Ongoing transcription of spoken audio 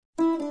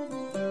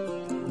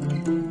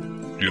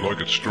You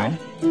like it strong?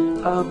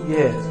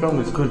 Yeah, strong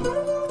is good.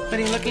 What are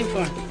you looking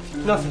for?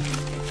 Nothing.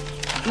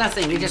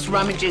 Nothing. You're just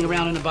rummaging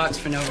around in a box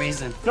for no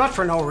reason. Not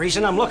for no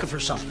reason, I'm looking for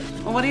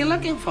something. Well, what are you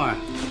looking for?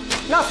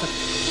 Nothing.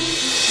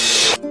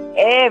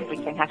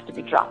 Everything has to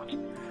be dropped.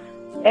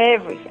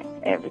 Everything.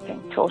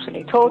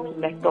 Totally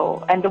let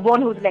go. And the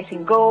one who's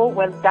letting go,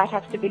 well, that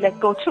has to be let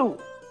go too.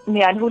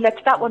 Yeah, and who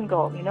lets that one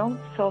go, you know?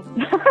 So,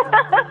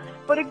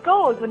 but it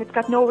goes when it's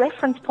got no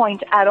reference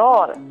point at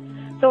all.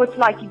 So it's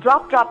like you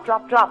drop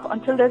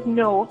until there's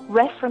no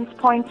reference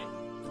point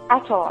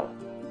at all.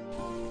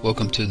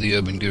 Welcome to the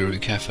Urban Guru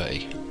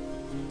Cafe.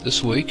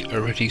 This week,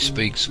 Areti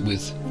speaks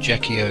with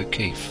Jackie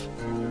O'Keefe.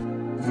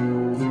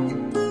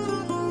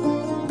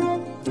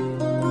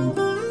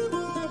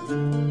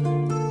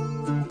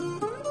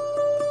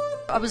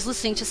 I was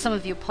listening to some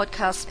of your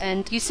podcasts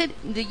and you said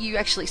that you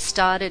actually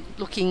started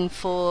looking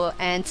for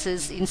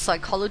answers in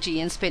psychology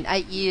and spent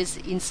 8 years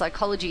in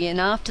psychology, and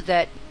after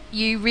that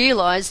you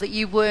realised that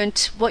you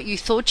weren't what you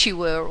thought you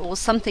were or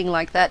something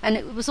like that, and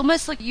it was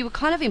almost like you were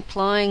kind of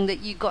implying that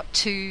you got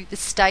to the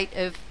state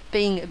of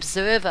being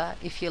observer,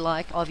 if you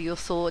like, of your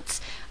thoughts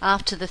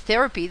after the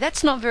therapy.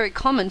 That's not very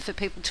common for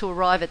people to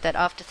arrive at that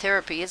after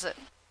therapy, is it?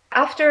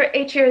 After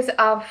 8 years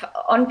of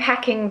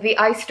unpacking the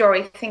I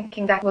story,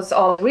 thinking that was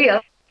all real,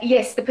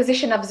 yes, the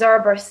position of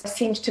observer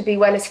seemed to be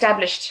well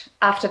established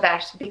after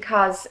that,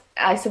 because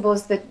I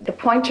suppose that the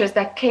pointers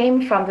that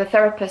came from the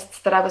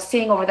therapists that I was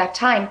seeing over that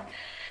time,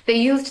 they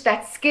used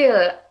that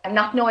skill,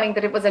 not knowing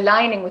that it was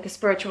aligning with the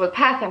spiritual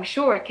path. I'm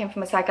sure it came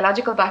from a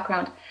psychological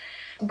background.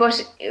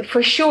 But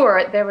for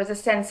sure, there was a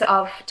sense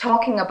of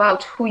talking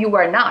about who you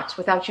were not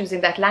without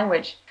using that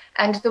language.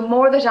 And the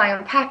more that I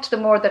unpacked, the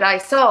more that I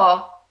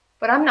saw,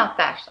 but I'm not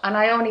that. And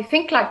I only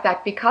think like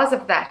that because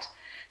of that.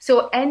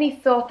 So any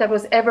thought that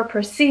was ever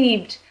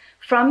perceived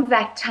from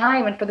that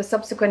time and for the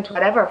subsequent,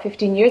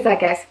 15 years, I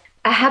guess,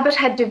 a habit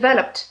had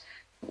developed.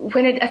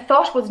 When a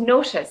thought was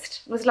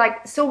noticed, it was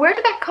like, so where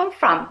did that come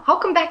from? How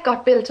come that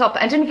got built up?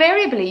 And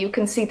invariably, you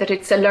can see that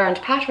it's a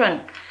learned pattern.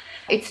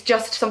 It's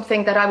just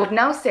something that I would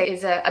now say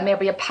is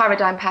maybe a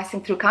paradigm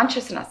passing through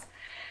consciousness.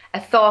 A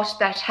thought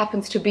that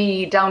happens to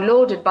be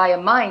downloaded by a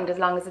mind as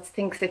long as it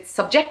thinks it's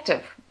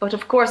subjective. But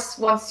of course,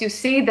 once you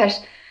see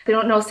that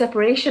there's no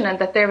separation and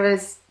that there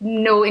is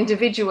no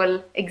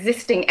individual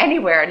existing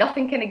anywhere,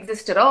 nothing can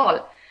exist at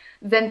all,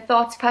 then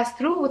thoughts pass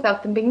through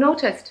without them being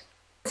noticed.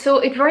 So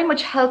it very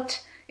much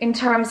helped in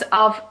terms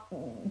of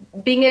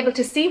being able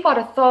to see what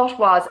a thought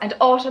was, and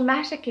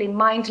automatically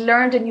mind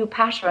learned a new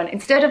pattern.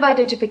 Instead of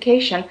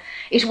identification,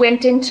 it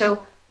went into,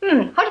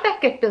 how did that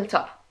get built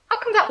up? How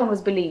come that one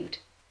was believed?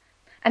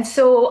 And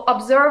so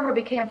observer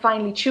became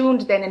finely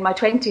tuned then in my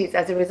 20s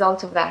as a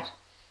result of that.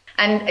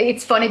 And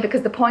it's funny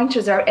because the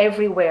pointers are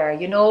everywhere.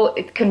 You know,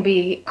 it can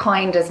be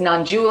coined as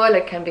non-dual,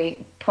 it can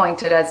be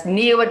pointed as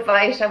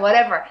neo-Advaita,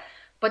 whatever.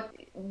 But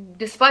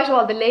despite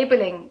all the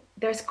labeling,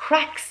 there's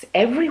cracks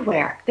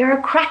everywhere. There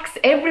are cracks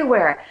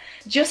everywhere,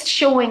 just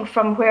showing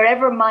from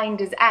wherever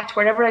mind is at,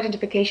 wherever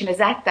identification is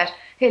at, that,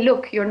 hey,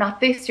 look, you're not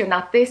this, you're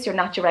not this, you're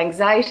not your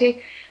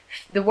anxiety.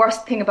 The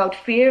worst thing about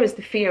fear is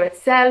the fear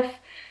itself.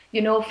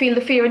 You know, feel the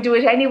fear and do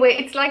it anyway.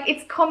 It's like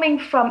it's coming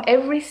from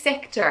every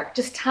sector,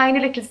 just tiny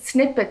little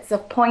snippets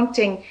of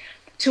pointing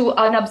to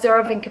an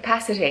observing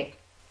capacity.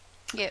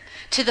 Yeah,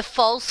 to the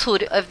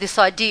falsehood of this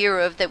idea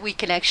of that we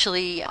can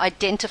actually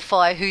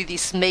identify who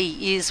this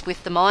me is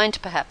with the mind,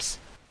 perhaps.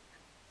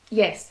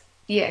 Yes.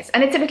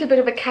 And it's a little bit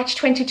of a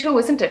catch-22,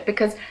 isn't it?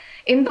 Because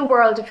in the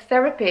world of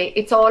therapy,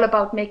 it's all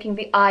about making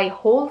the I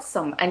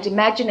wholesome and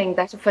imagining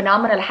that a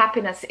phenomenal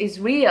happiness is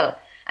real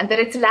and that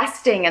it's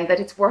lasting and that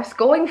it's worth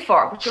going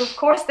for. Which, of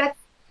course, that's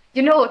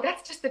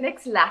just the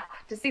next lap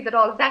to see that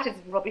all of that is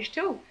rubbish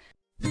too.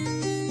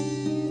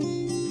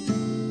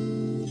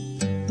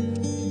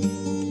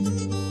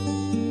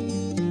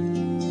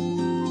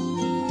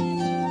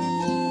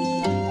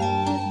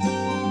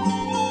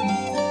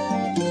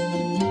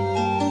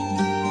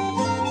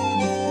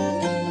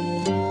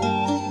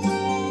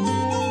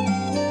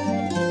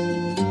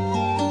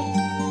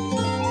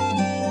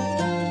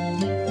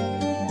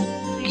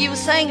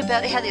 Saying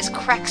about how there's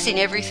cracks in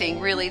everything,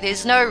 really.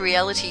 There's no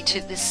reality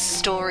to this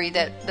story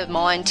that the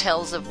mind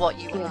tells of what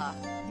you are.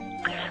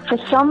 For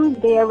some,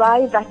 they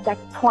arrive at that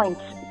point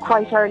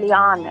quite early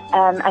on,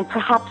 and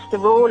perhaps the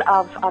role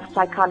of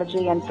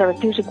psychology and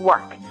therapeutic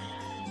work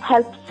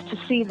helps to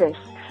see this,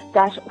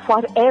 that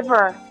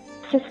whatever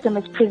system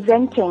is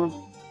presenting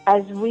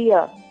as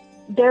real,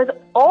 there's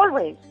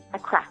always a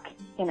crack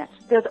in it.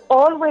 There's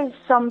always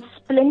some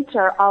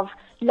splinter of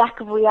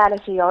lack of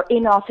reality or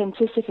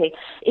inauthenticity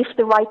if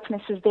the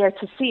ripeness is there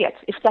to see it,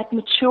 if that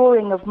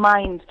maturing of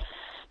mind,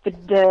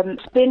 the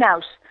spin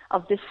out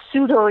of this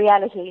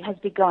pseudo-reality has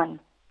begun.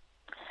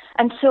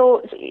 And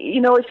so,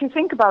 you know, if you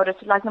think about it,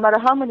 like no matter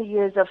how many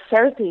years of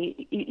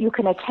therapy you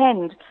can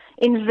attend,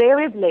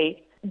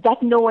 invariably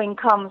that knowing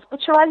comes,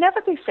 but sure, I'll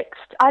never be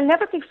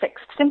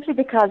fixed, simply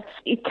because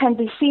it can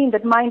be seen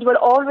that mind will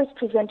always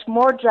present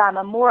more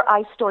drama, more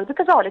I story,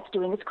 because all it's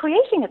doing is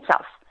creating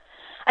itself.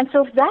 And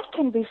so if that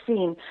can be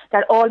seen,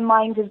 that all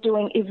mind is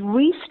doing is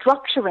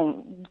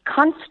restructuring,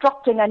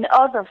 constructing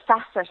another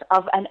facet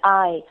of an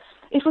I,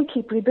 it will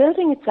keep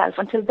rebuilding itself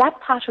until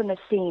that pattern is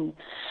seen.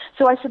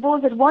 So I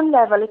suppose at one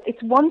level,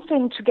 it's one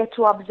thing to get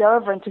to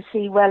observe and to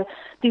see, well,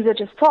 these are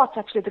just thoughts.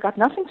 Actually, they got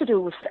nothing to do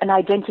with an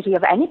identity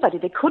of anybody.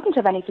 They couldn't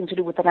have anything to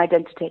do with an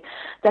identity.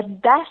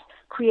 That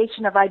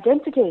creation of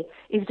identity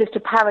is just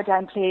a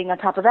paradigm playing on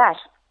top of that.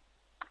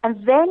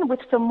 And then with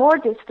some more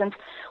distance,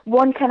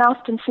 one can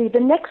often see the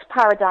next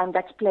paradigm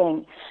that's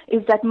playing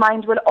is that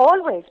mind will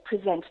always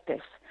present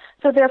this.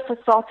 So therefore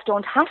thoughts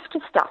don't have to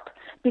stop.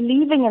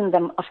 Believing in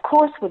them, of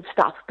course, would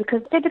stop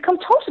because they become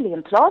totally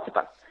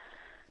implausible.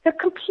 They're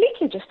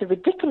completely just a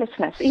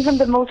ridiculousness. Even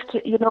the most,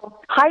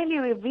 highly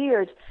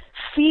revered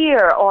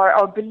fear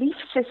or belief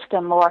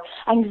system or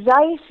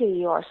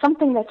anxiety or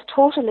something that's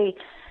totally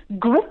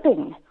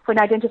gripping when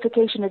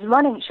identification is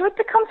running, sure, it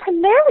becomes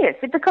hilarious.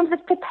 It becomes a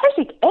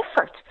pathetic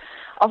effort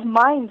of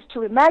mind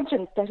to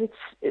imagine that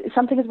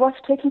something is worth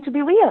taking to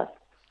be real.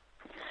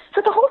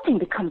 So the whole thing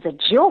becomes a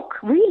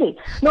joke, really,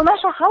 no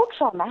matter how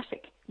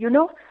traumatic,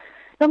 no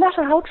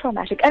matter how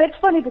traumatic. And it's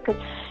funny because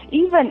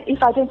even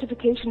if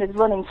identification is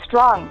running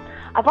strong,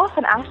 I've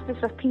often asked this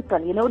of people,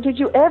 did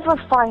you ever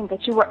find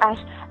that you were at,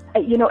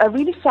 a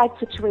really sad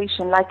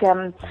situation, like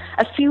a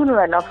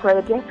funeral or where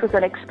a death was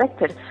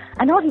unexpected,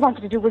 and all you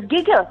wanted to do was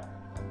giggle?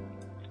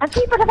 And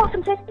people have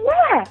often said,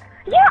 yeah,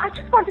 I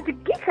just wanted to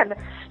giggle.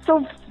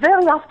 So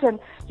very often,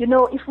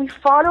 if we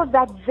follow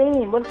that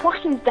vein, well,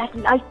 what is that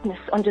lightness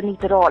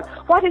underneath it all?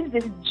 What is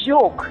this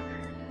joke,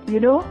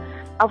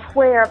 of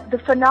where the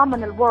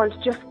phenomenal world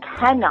just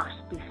cannot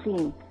be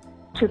seen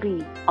to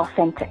be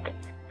authentic?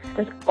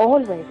 There's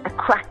always a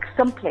crack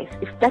someplace.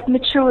 If that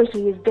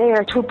maturity is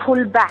there to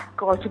pull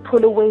back or to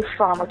pull away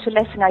from or to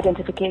lessen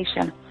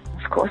identification,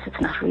 of course it's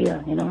not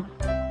real,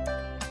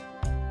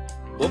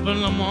 Up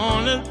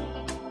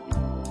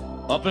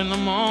in the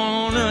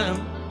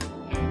morning,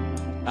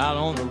 out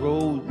on the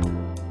road.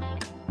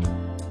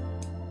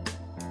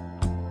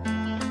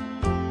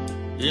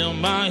 Yeah,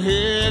 my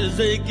head is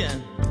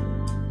aching.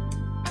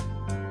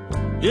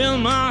 Yeah,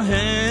 my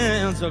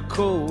hands are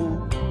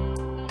cold.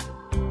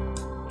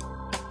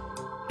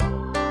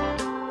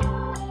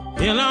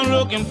 And I'm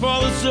looking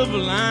for the silver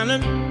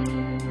lining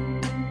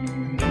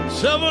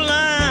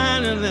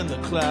in the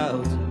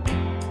clouds.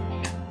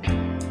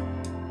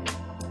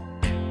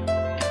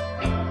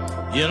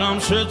 Yet I'm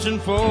searching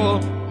for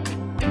the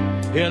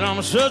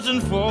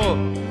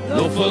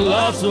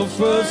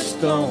philosopher's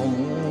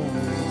stone.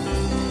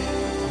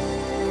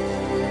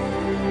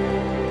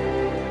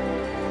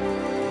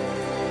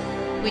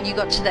 When you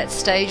got to that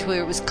stage where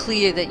it was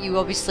clear that you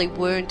obviously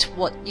weren't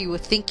what you were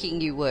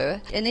thinking you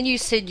were, and then you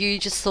said you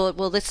just thought,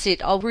 well, that's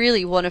it, I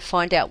really want to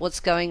find out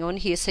what's going on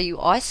here, so you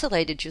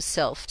isolated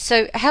yourself.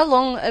 So how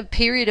long a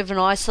period of an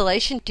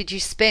isolation did you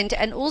spend,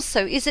 and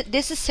also is it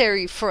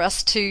necessary for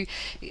us to,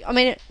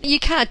 you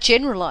can't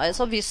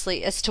generalise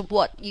obviously as to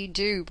what you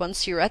do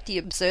once you're at the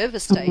observer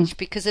stage,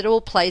 because it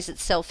all plays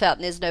itself out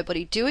and there's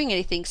nobody doing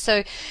anything,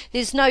 so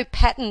there's no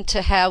pattern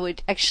to how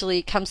it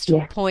actually comes to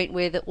a point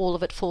where all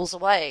of it falls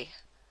away.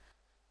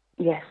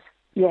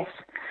 Yes.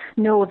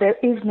 No, there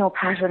is no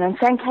pattern, and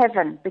thank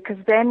heaven, because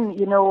then,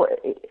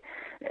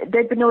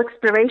 there'd be no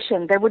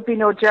exploration, there would be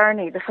no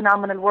journey. The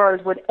phenomenal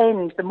world would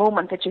end the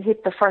moment that you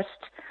hit the first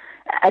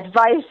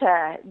advice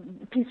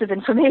piece of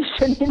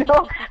information,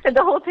 and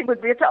the whole thing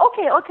would be,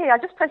 okay, I'll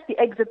just press the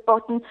exit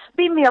button,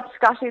 beam me up,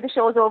 Scotty, the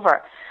show's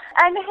over.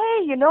 And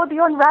hey,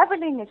 the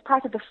unraveling is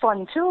part of the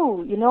fun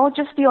too,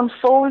 just the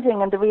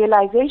unfolding and the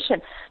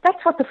realization.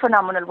 That's what the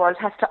phenomenal world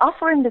has to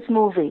offer in this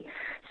movie.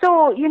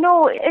 So,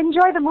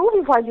 enjoy the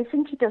movie while you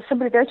think there's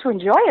somebody there to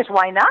enjoy it.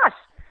 Why not?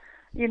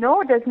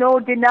 There's no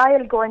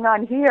denial going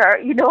on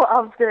here,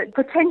 of the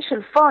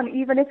potential fun,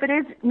 even if it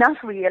is not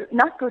real,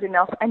 not good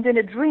enough, and in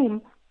a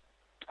dream.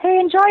 Hey,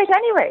 enjoy it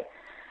anyway.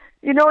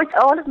 It's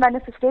all of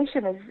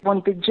manifestation is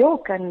one big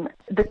joke, and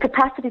the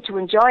capacity to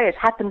enjoy it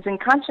happens in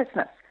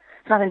consciousness.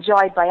 It's not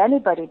enjoyed by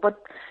anybody, but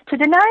to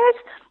deny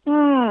it,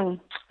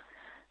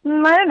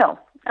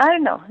 I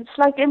don't know. It's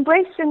like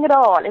embracing it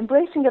all.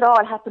 Embracing it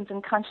all happens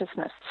in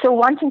consciousness. So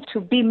wanting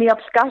to beam me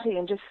up, Scotty,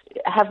 and just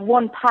have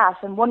one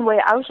path and one way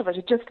out of it,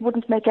 it just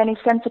wouldn't make any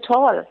sense at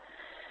all.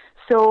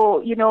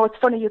 So, it's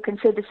funny, you can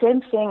say the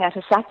same thing at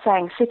a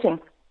satsang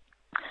sitting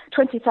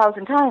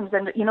 20,000 times,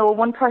 and,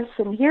 one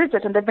person hears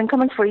it, and they've been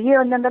coming for a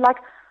year, and then they're like,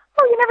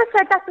 oh, you never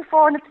said that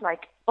before, and it's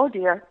like, oh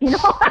dear,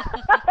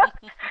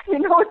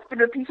 it's been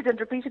repeated and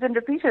repeated and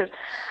repeated.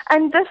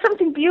 And there's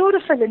something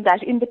beautiful in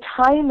that, in the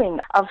timing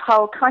of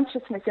how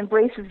consciousness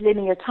embraces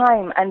linear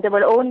time, and there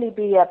will only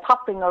be a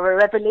popping or a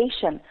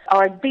revelation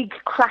or a big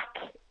crack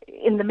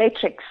in the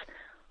matrix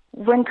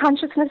when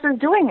consciousness is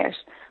doing it,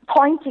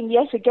 pointing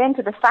yet again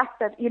to the fact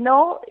that,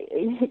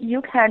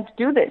 you can't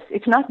do this.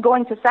 It's not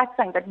going to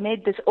satsang that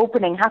made this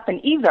opening happen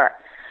either.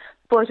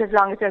 But as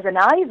long as there's an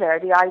I there,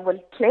 the I will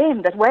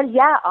claim that, well,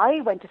 yeah,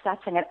 I went to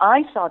satsang and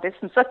I saw this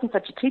from such and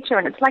such a teacher.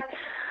 And it's like,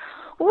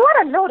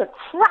 what a load of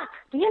crap.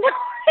 Do you know?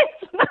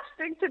 It's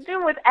nothing to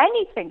do with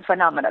anything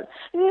phenomenal.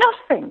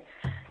 Nothing.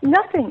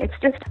 It's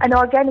just an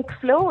organic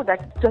flow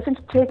that doesn't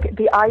take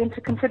the eye into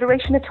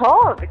consideration at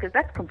all, because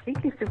that's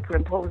completely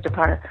superimposed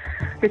upon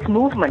this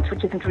movement,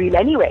 which isn't real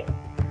anyway.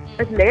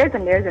 There's layers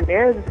and layers and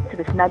layers to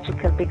this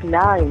magical big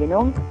lie, you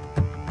know?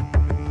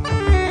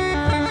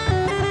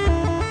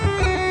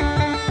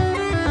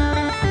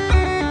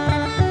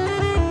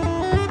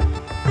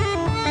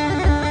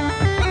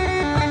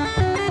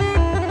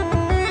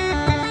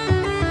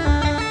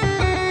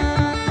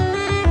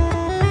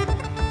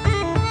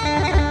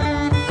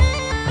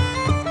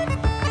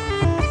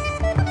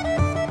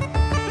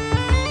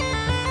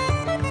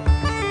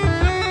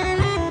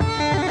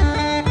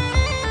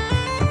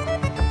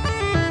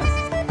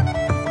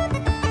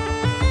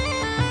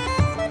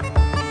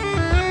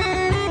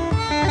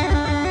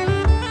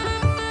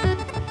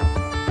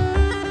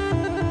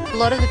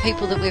 A lot of the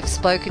people that we've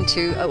spoken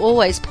to are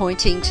always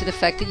pointing to the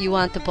fact that you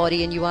aren't the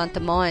body and you aren't the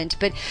mind,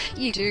 but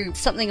you do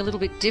something a little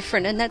bit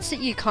different, and that's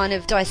that you kind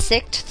of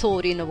dissect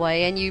thought in a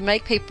way, and you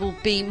make people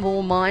be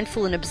more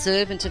mindful and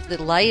observant of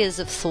the layers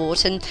of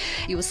thought. And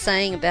you were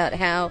saying about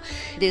how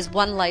there's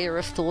one layer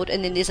of thought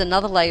and then there's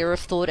another layer of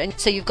thought, and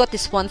so you've got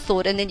this one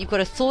thought and then you've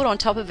got a thought on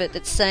top of it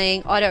that's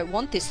saying, I don't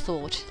want this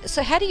thought.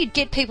 So how do you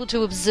get people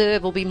to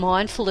observe or be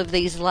mindful of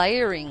these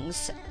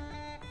layerings?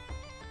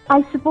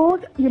 I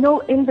suppose, you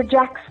know, in the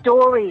Jack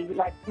story,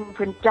 like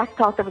when Jack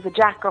thought there was a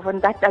Jack, or when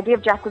that idea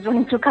of Jack was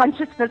running through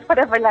consciousness,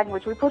 whatever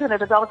language we put in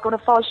it, is always going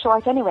to fall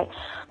short anyway.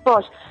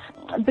 But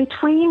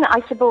between,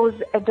 I suppose,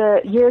 the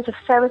years of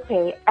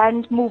therapy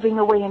and moving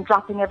away and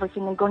dropping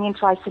everything and going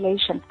into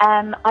isolation,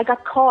 I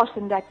got caught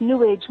in that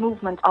New Age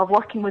movement of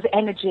working with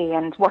energy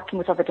and working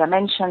with other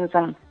dimensions,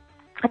 and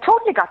I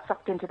totally got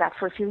sucked into that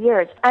for a few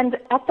years. And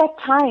at that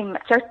time,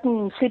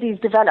 certain cities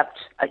developed,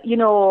 you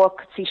know,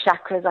 I could see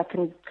chakras, I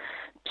can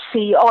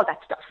see all that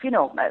stuff, you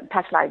know,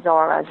 past lives,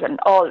 auras and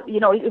all, you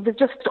know, it was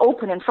just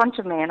open in front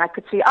of me, and I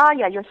could see,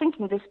 yeah, you're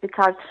thinking this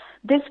because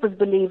this was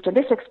believed and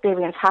this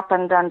experience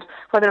happened, and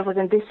whether it was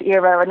in this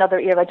era or another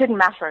era, it didn't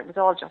matter. It was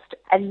all just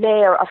a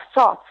layer of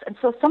thoughts. And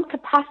so some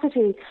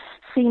capacity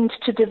seemed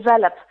to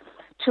develop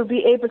to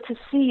be able to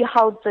see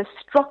how the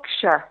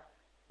structure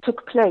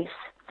took place.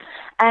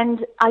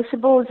 And I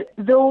suppose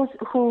those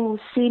who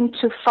seem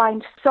to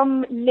find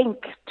some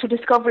link to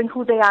discovering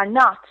who they are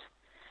not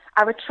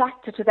are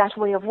attracted to that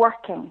way of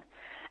working.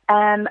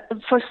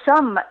 For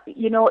some,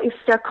 you know, if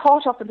they're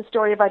caught up in the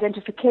story of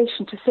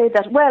identification, to say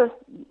that, well,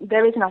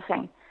 there is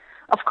nothing.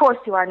 Of course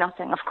you are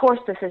nothing. Of course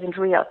this isn't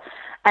real.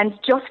 And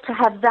just to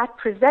have that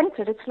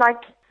presented, it's like,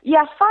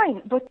 yeah,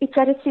 fine, but it's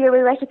at a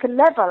theoretical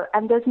level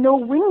and there's no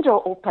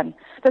window open.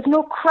 There's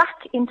no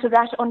crack into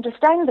that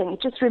understanding.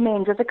 It just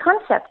remains as a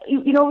concept.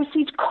 You know,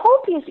 received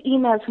copious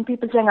emails from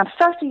people saying, I'm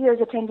 30 years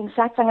attending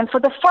satsang, and for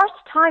the first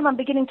time I'm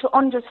beginning to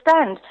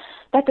understand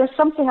that there's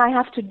something I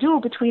have to do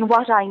between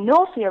what I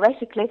know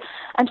theoretically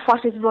and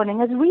what is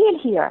running as real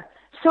here.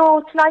 So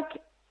it's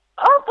like,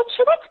 oh, but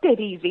sure, that's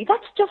dead easy.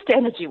 That's just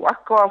energy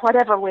work, or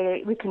whatever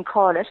way we can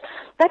call it.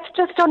 That's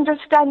just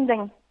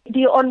understanding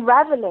the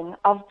unraveling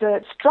of the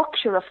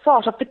structure of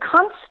thought, of the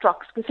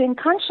constructs within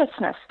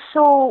consciousness.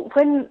 So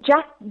when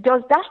Jack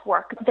does that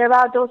work, there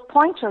are those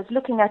pointers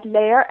looking at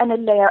layer and a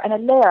layer and a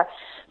layer.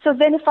 So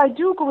then if I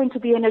do go into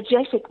the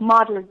energetic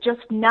model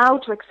just now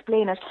to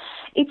explain it,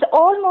 it's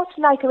almost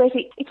like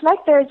it's like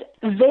there's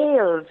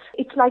veils.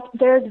 It's like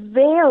there's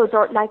veils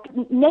or like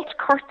net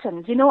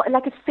curtains, you know,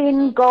 like a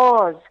thin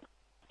gauze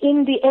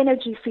in the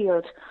energy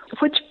field,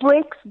 which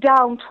breaks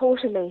down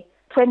totally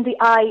when the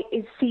eye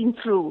is seen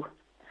through.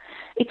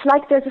 It's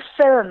like there's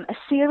a film, a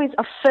series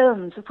of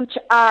films, which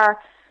are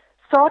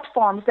thought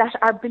forms that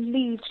are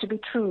believed to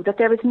be true, that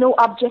there is no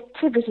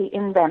objectivity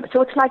in them.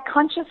 So it's like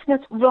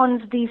consciousness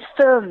runs these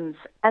films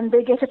and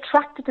they get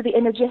attracted to the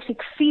energetic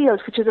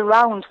field which is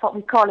around what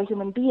we call a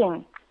human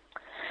being.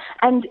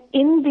 And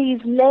in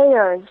these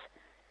layers,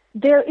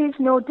 there is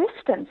no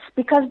distance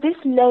because this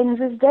lens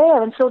is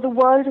there, and so the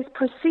world is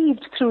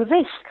perceived through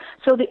this.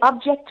 So the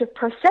objective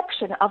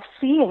perception of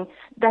seeing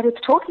that it's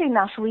totally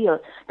not real,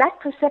 that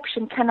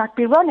perception cannot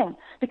be running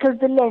because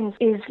the lens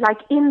is like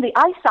in the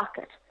eye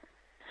socket.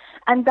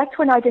 And that's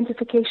when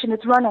identification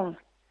is running.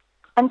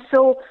 And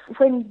so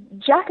when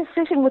Jack is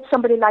sitting with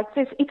somebody like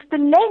this, it's the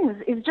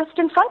lens is just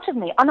in front of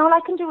me, and all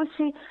I can do is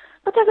see,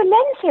 but there's a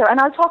lens here, and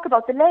I'll talk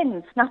about the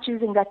lens, not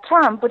using that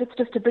term, but it's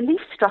just a belief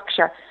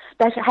structure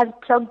that has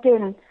plugged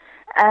in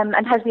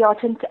and has the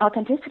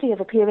authenticity of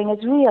appearing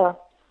as real.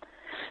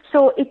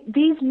 So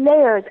these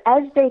layers,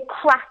 as they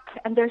crack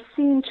and they're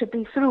seen to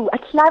be through, a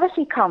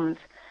clarity comes.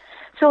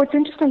 So it's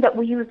interesting that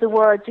we use the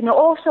words, you know,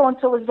 oh,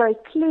 so-and-so was very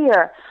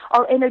clear,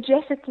 or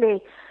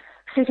energetically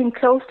sitting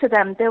close to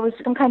them, there was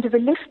some kind of a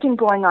lifting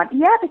going on.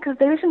 Yeah, because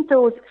there isn't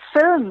those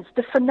films,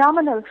 the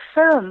phenomenal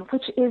film,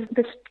 which is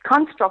this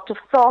construct of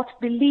thought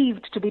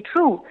believed to be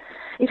true.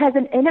 It has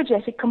an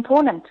energetic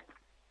component.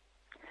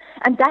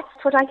 And that's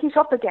what I hit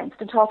up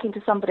against in talking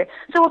to somebody.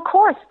 So, of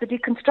course, the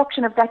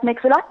deconstruction of that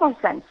makes a lot more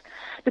sense.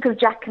 because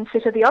Jack can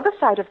sit at the other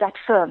side of that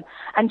film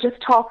and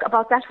just talk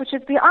about that which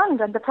is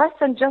beyond, and the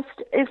person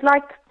just is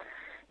like,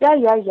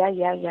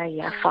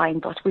 yeah, fine,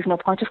 but we've no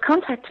point of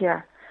contact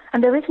here.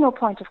 And there is no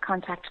point of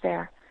contact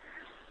there.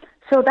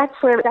 So that's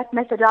where that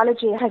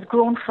methodology has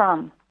grown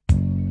from.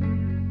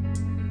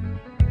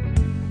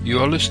 You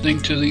are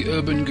listening to the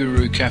Urban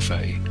Guru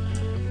Cafe.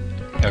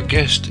 Our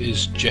guest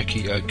is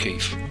Jackie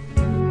O'Keefe.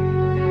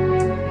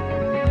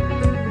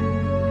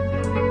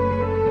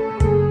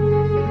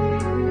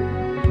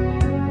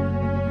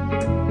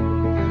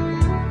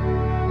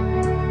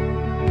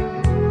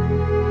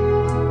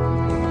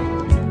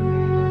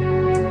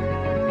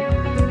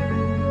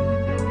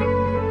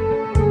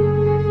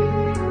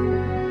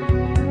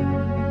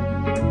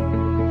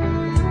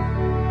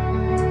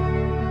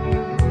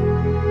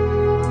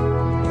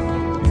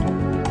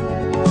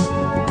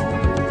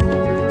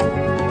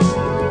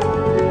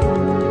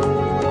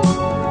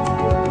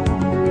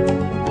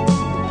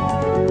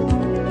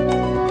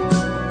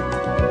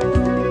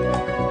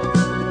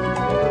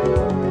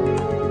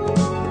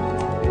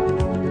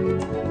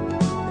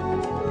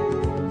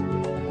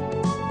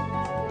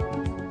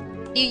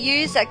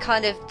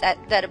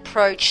 That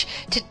approach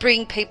to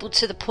bring people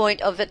to the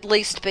point of at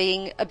least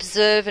being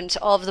observant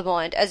of the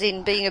mind, as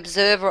in being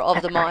observer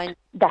of the mind.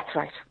 That's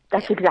right.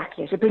 That's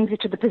exactly it. It brings you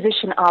to the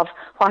position of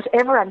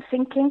whatever I'm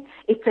thinking,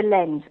 it's a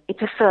lens,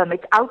 it's a film,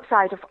 it's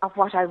outside of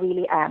what I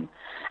really am.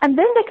 And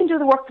then they can do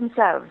the work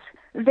themselves.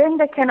 Then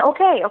they can,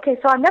 okay,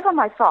 so I'm never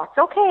my thoughts.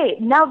 Okay,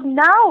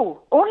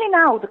 only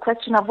now, the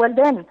question of, well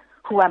then,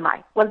 who am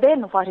I? Well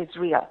then, what is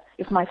real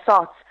if my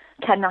thoughts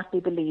cannot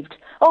be believed?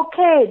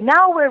 Okay,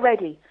 now we're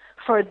ready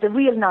for the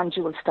real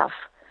non-dual stuff,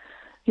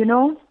 you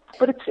know?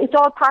 But it's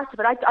all part of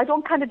it. I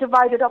don't kind of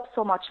divide it up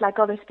so much like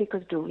other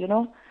speakers do, you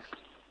know?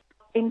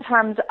 In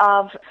terms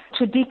of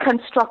to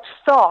deconstruct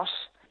thought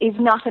is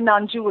not a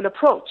non-dual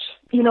approach,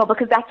 you know,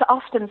 because that's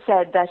often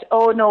said that,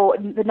 oh no,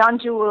 the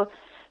non-dual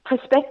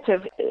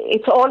perspective,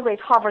 it always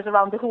hovers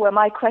around the who am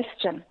I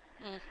question.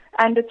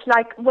 And it's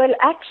like, well,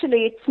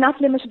 actually, it's not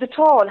limited at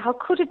all. How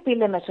could it be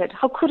limited?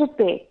 How could it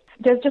be?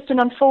 There's just an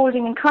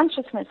unfolding in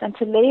consciousness, and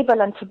to label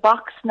and to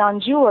box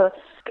non-dual,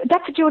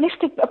 that's a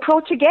dualistic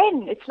approach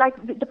again. It's like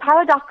the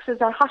paradoxes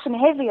are hot and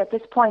heavy at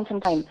this point in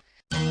time.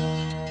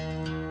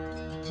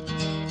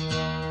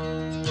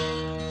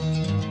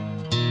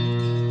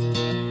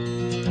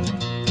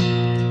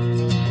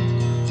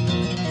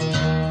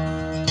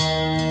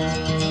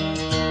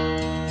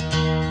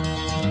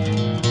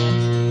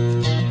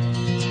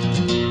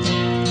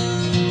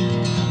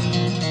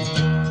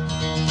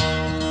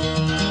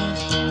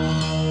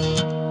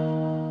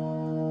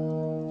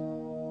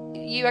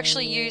 You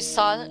actually use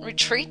silent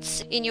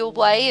retreats in your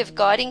way of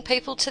guiding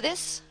people to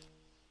this?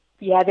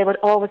 Yeah, there would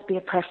always be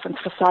a preference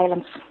for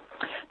silence.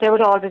 There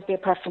would always be a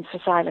preference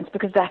for silence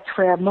because that's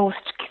where most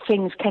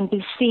things can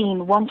be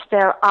seen once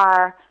there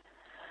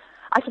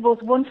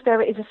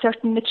is a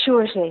certain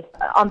maturity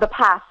on the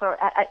path or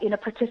in a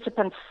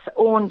participant's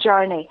own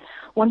journey,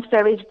 once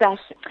there is that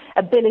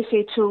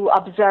ability to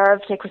observe,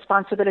 take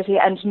responsibility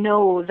and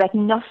know that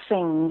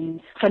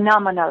nothing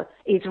phenomenal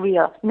is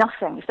real,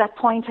 nothing. If that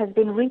point has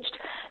been reached,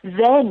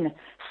 then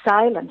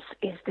silence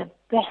is the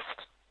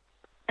best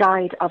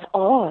guide of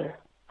all.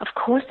 Of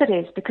course it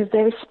is, because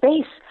there is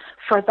space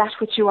for that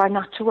which you are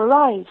not to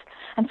arise.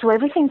 And so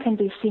everything can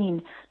be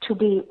seen to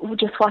be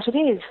just what it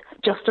is,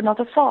 just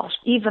another thought.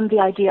 Even the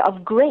idea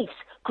of grace.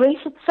 Grace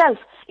itself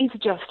is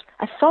just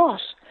a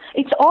thought.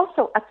 It's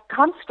also a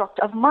construct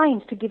of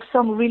mind to give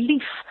some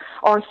relief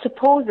or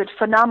supposed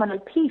phenomenal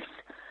peace.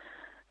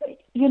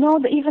 You know,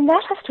 even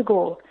that has to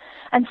go.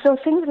 And so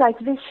things like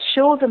this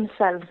show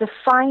themselves, the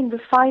fine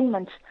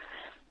refinement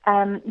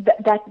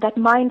that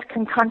mind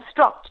can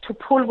construct to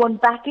pull one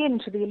back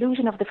into the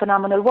illusion of the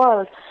phenomenal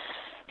world.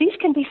 These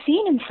can be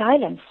seen in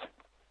silence.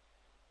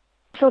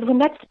 So when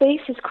that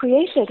space is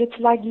created, it's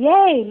like,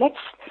 yay, let's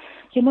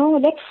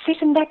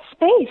sit in that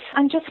space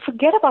and just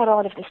forget about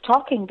all of this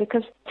talking,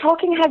 because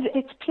talking has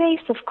its place,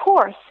 of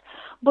course,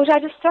 but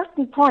at a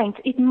certain point,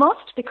 it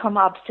must become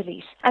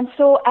obsolete. And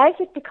so as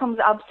it becomes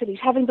obsolete,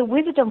 having the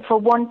wisdom for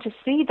one to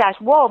see that,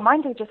 whoa,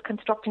 mind is just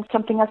constructing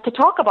something else to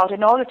talk about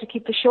in order to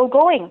keep the show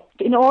going,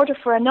 in order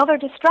for another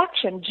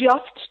distraction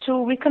just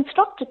to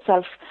reconstruct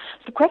itself.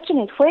 The question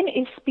is, when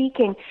is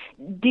speaking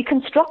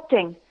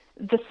deconstructing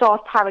the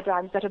thought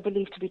paradigms that are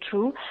believed to be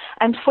true,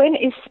 and when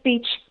is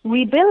speech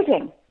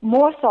rebuilding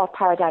more thought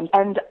paradigms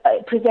and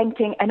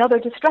presenting another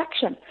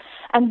distraction?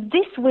 And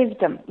this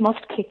wisdom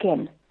must kick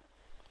in.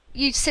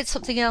 You said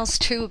something else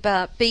too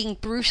about being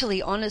brutally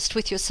honest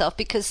with yourself,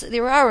 because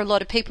there are a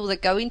lot of people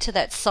that go into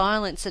that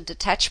silence and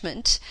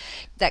detachment,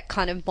 that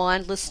kind of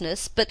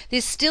mindlessness, but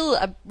there's still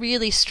a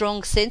really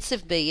strong sense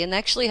of me, and they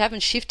actually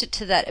haven't shifted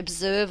to that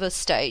observer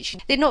stage.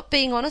 They're not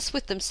being honest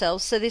with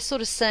themselves, so they're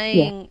sort of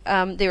saying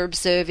they're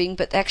observing,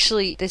 but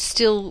actually they're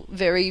still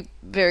very,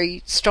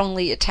 very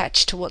strongly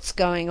attached to what's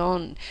going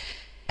on.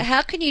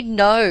 How can you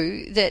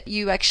know that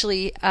you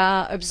actually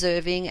are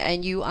observing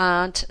and you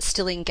aren't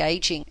still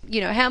engaging? You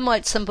know, how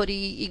might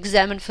somebody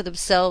examine for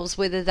themselves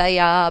whether they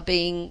are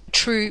being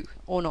true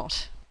or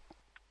not?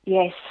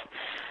 Yes.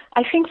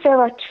 I think there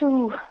are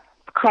two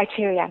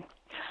criteria.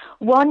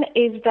 One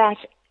is that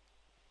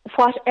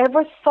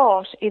whatever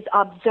thought is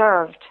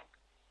observed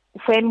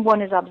when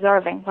one is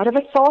observing,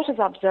 whatever thought is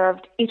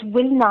observed, it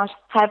will not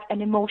have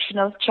an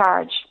emotional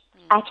charge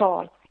at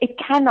all. It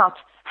cannot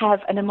have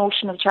an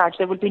emotional charge.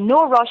 There will be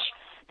no rush,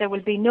 there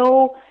will be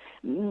no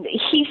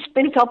heat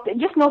built up,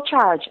 just no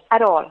charge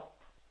at all.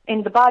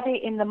 In the body,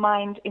 in the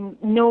mind, in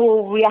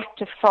no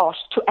reactive thought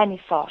to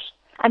any thought.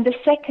 And the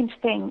second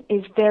thing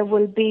is there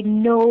will be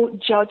no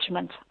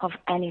judgment of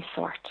any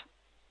sort.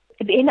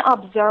 In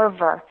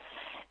observer,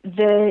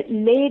 the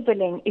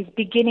labeling is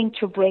beginning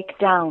to break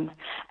down.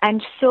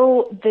 And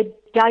so the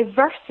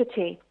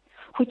diversity,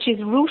 which is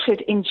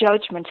rooted in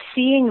judgment,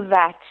 seeing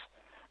that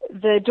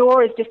the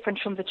door is different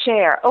from the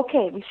chair.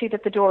 Okay, we see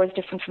that the door is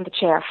different from the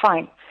chair,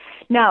 fine.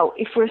 Now,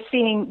 if we're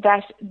seeing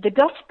that the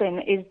dustbin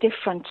is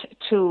different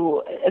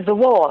to the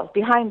wall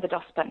behind the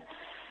dustbin,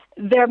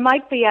 there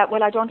might be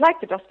well, I don't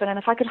like the dustbin, and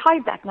if I could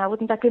hide that now,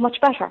 wouldn't that be much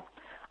better?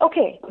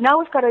 Okay, now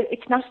we've got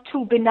it's not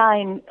two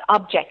benign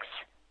objects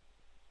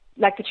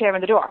like the chair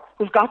and the door.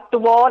 We've got the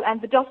wall and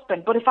the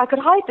dustbin, but if I could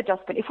hide the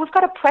dustbin, if we've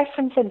got a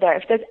preference in there,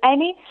 if there's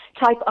any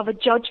type of a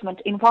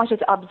judgment in what is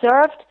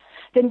observed,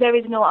 then there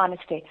is no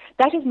honesty.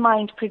 That is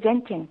mind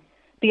presenting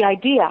the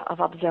idea of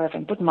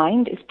observing, but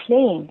mind is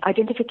playing.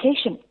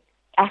 Identification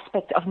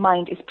aspect of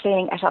mind is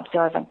playing at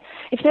observing.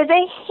 If there's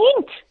a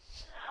hint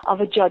of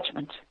a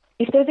judgment,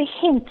 if there's a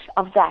hint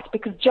of that,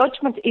 because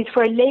judgment is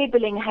where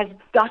labeling has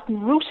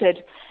gotten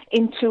rooted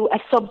into a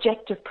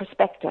subjective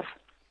perspective.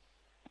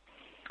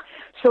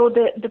 So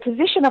the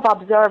position of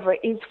observer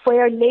is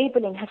where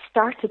labeling has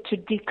started to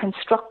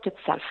deconstruct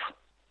itself.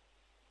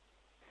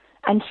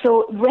 And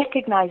so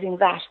recognizing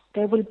that,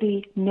 there will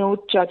be no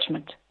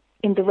judgment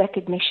in the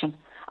recognition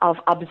of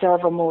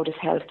observer mode is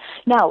held.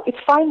 Now, it's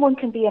fine one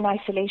can be in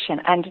isolation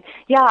and,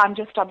 yeah, I'm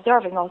just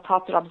observing, all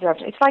thoughts are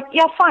observed. It's like,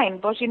 yeah, fine,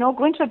 but,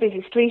 go into a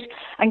busy street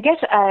and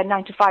get a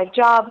 9-to-5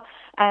 job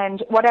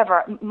and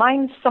whatever.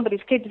 Mind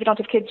somebody's kids if you don't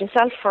have kids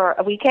yourself for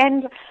a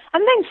weekend,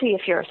 and then see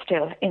if you're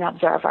still in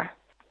observer.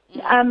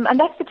 And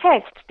that's the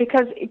test,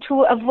 because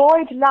to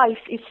avoid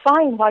life is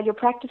fine while you're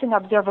practicing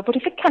observer, but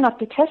if it cannot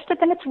be tested,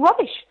 then it's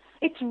rubbish.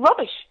 It's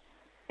rubbish.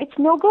 It's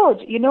no good.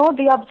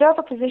 The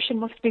observer position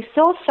must be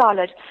so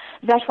solid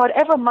that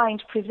whatever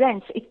mind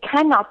presents, it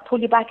cannot pull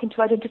you back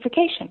into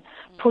identification,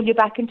 pull you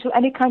back into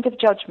any kind of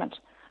judgment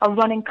or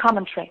running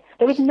commentary.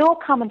 There is no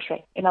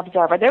commentary in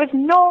observer. There is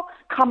no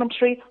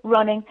commentary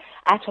running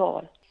at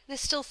all.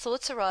 There's still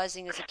thoughts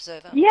arising as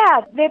observer.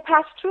 Yeah, they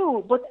pass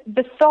through, but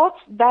the thoughts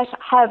that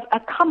have a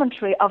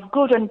commentary of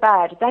good and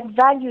bad, that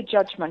value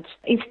judgment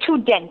is too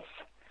dense.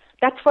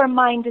 That's where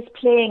mind is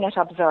playing at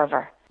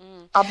observer.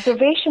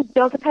 Observation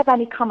doesn't have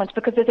any comment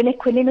because there's an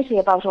equanimity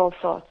about all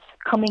thoughts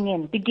coming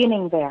in,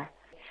 beginning there.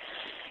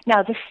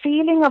 Now, the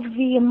feeling of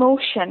the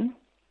emotion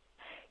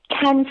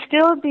can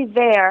still be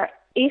there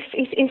if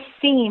it is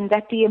seen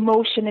that the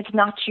emotion is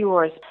not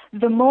yours.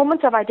 The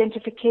moment of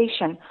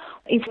identification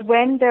is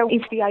when there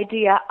is the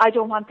idea, I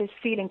don't want this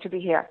feeling to be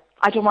here.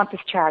 I don't want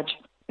this charge.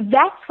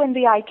 That's when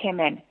the I came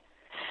in.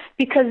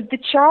 Because the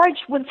charge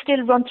will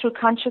still run through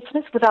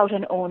consciousness without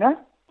an owner.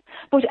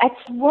 But at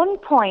one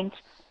point,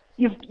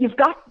 you've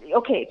got,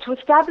 to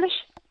establish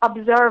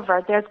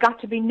observer, there's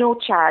got to be no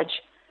charge.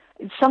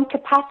 Some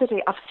capacity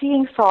of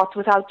seeing thoughts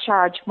without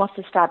charge must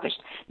be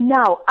established.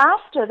 Now,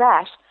 after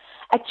that,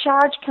 a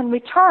charge can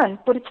return,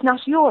 but it's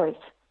not yours,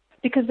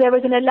 because there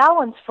is an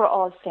allowance for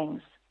all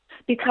things.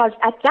 Because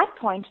at that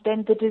point,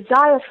 then the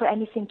desire for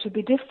anything to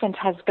be different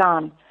has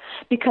gone,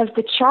 because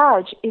the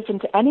charge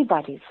isn't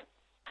anybody's.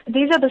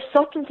 These are the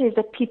subtleties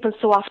that people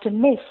so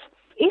often miss.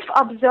 If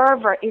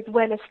observer is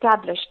well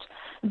established,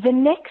 the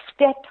next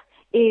step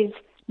is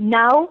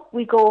now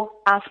we go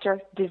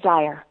after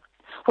desire.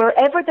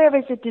 Wherever there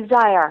is a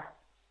desire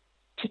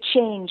to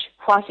change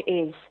what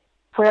is,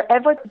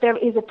 wherever there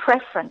is a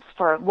preference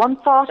for one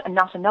thought and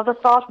not another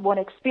thought, one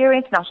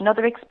experience, not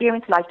another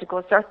experience, life to go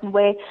a certain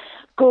way,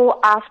 go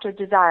after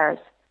desires.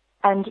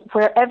 And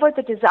wherever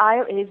the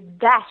desire is,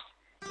 that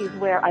is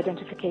where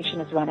identification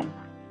is running.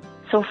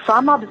 So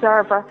from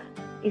observer,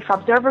 if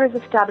observer is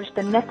established,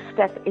 the next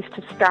step is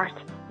to start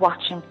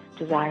watching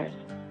desires.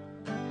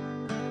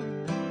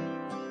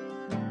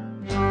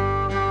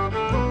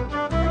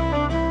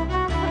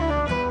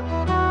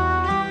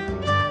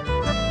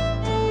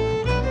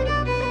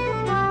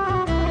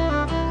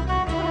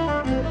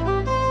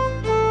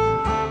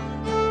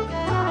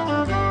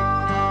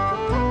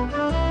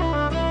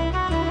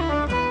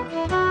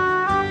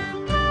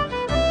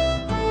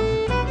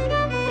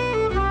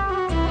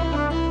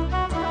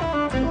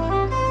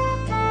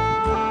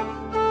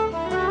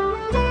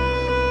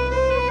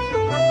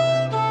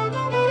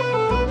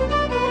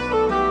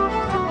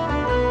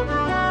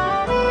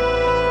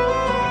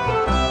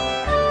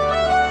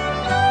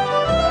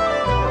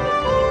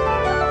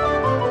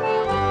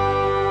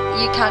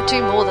 Can't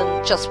do more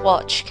than just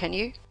watch, can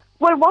you?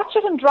 Well, watch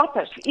it and drop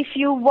it. If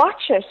you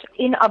watch it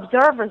in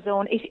observer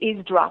zone, it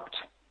is dropped.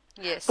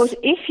 Yes. But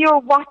if you're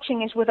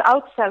watching it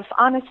without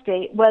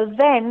self-honesty, well,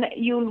 then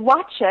you'll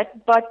watch it,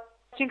 but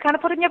you'll kind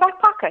of put it in your back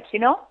pocket, you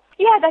know?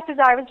 Yeah, that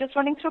desire is just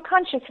running through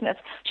consciousness.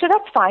 Sure,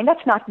 that's fine,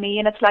 that's not me.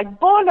 And it's like,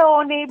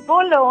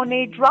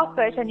 baloney, drop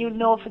it, and you'll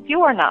know if it's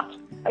you or not.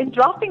 In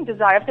dropping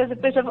desire, if there's a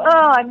bit of,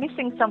 I'm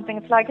missing something,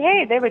 it's like,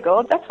 hey, there we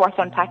go, that's worth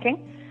unpacking.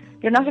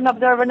 You're not an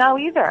observer now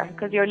either,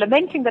 because you're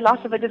lamenting the loss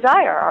of a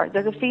desire, or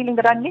there's a feeling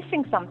that I'm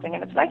missing something,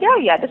 and it's like,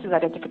 yeah, this is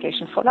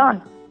identification full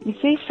on. You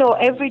see, so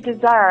every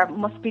desire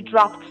must be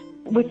dropped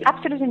with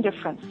absolute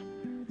indifference.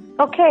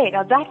 Okay,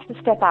 now that's the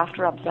step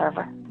after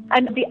observer.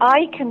 And the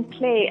I can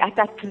play at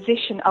that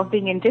position of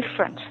being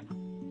indifferent.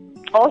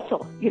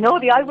 Also, you know,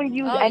 the I will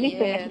use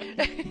anything.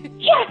 Yeah.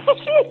 Yeah,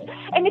 it is.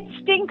 And it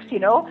stinks, you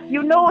know.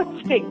 You know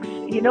it stinks,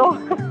 you know.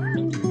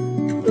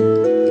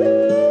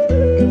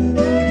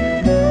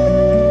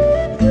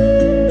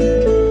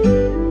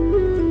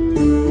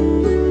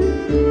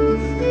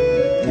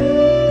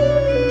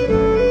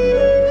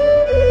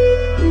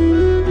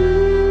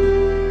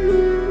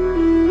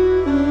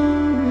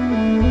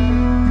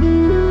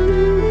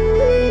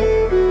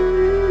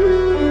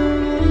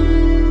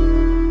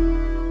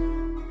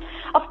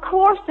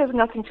 There's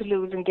nothing to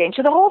lose and gain.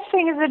 So the whole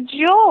thing is a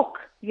joke,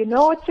 you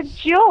know, it's a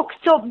joke.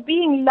 So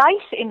being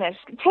light in it,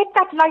 take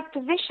that light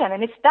position,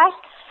 and if that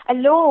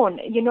alone,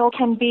 you know,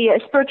 can be a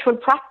spiritual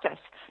practice,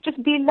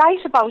 just be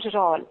light about it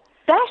all.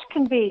 That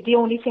can be the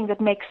only thing that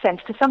makes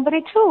sense to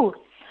somebody too,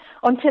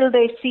 until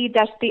they see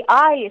that the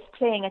I is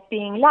playing at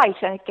being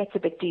light and it gets a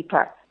bit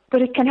deeper.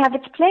 But it can have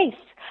its place.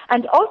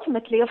 And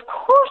ultimately, of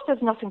course,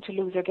 there's nothing to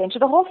lose or gain. So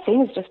the whole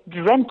thing is just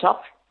dreamt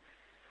up.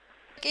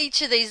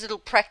 Each of these little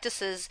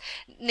practices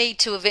need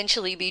to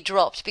eventually be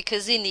dropped,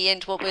 because in the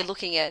end what we're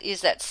looking at is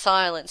that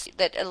silence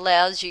that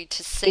allows you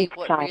to see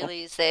what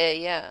really is there,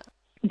 yeah.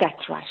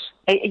 That's right.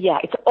 Yeah,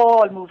 it's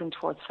all moving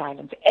towards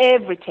silence.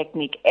 Every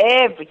technique,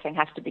 everything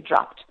has to be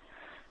dropped.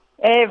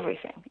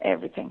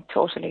 Everything,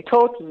 totally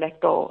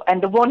let go.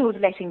 And the one who's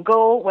letting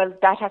go, well,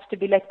 that has to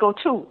be let go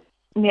too.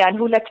 Yeah, and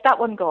who lets that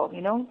one go, you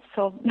know?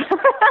 So,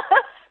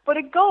 but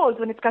it goes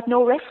when it's got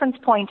no reference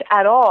point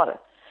at all.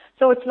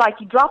 So it's like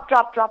you drop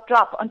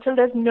until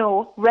there's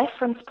no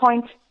reference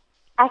point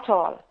at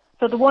all.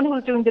 So the one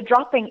who's doing the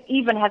dropping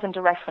even hasn't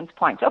a reference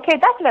point. Okay,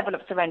 that level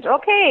of surrender.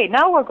 Okay,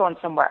 now we're going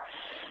somewhere.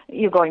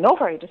 You're going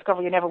nowhere. You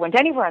discover you never went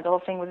anywhere, and the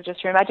whole thing was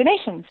just your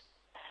imaginations.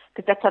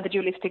 Because that's how the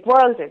dualistic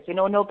world is, you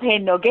know, no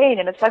pain, no gain.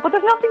 And it's like, well,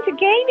 there's nothing to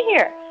gain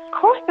here.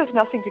 Of course there's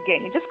nothing to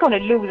gain. You're just going to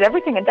lose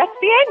everything, and that's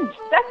the end.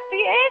 That's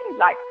the end.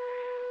 Like,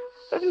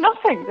 there's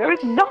nothing. There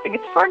is nothing.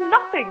 It's for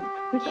nothing.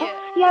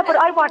 Yeah, but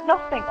I want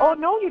nothing. Oh,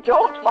 no, you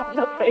don't want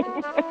nothing.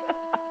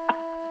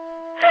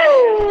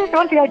 You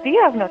want the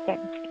idea of nothing.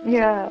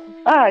 Yeah.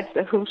 It's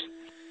a hoot.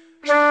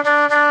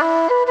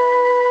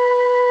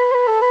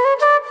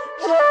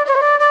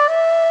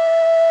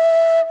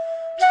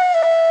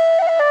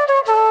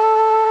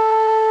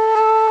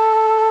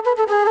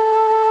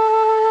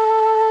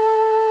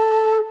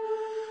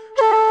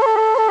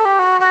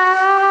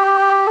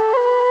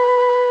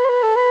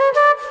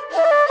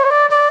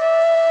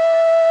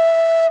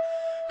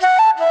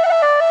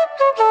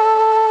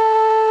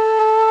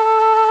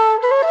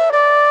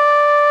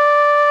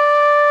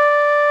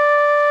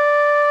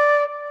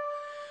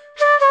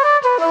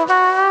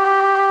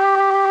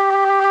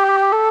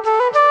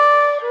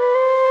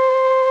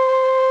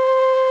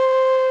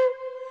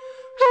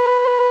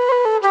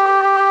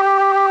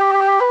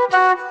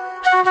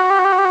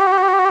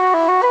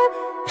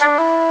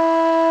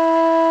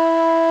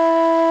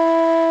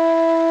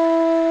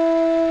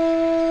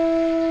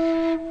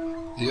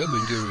 The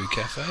Urban Guru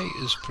Cafe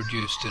is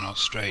produced in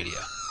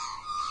Australia.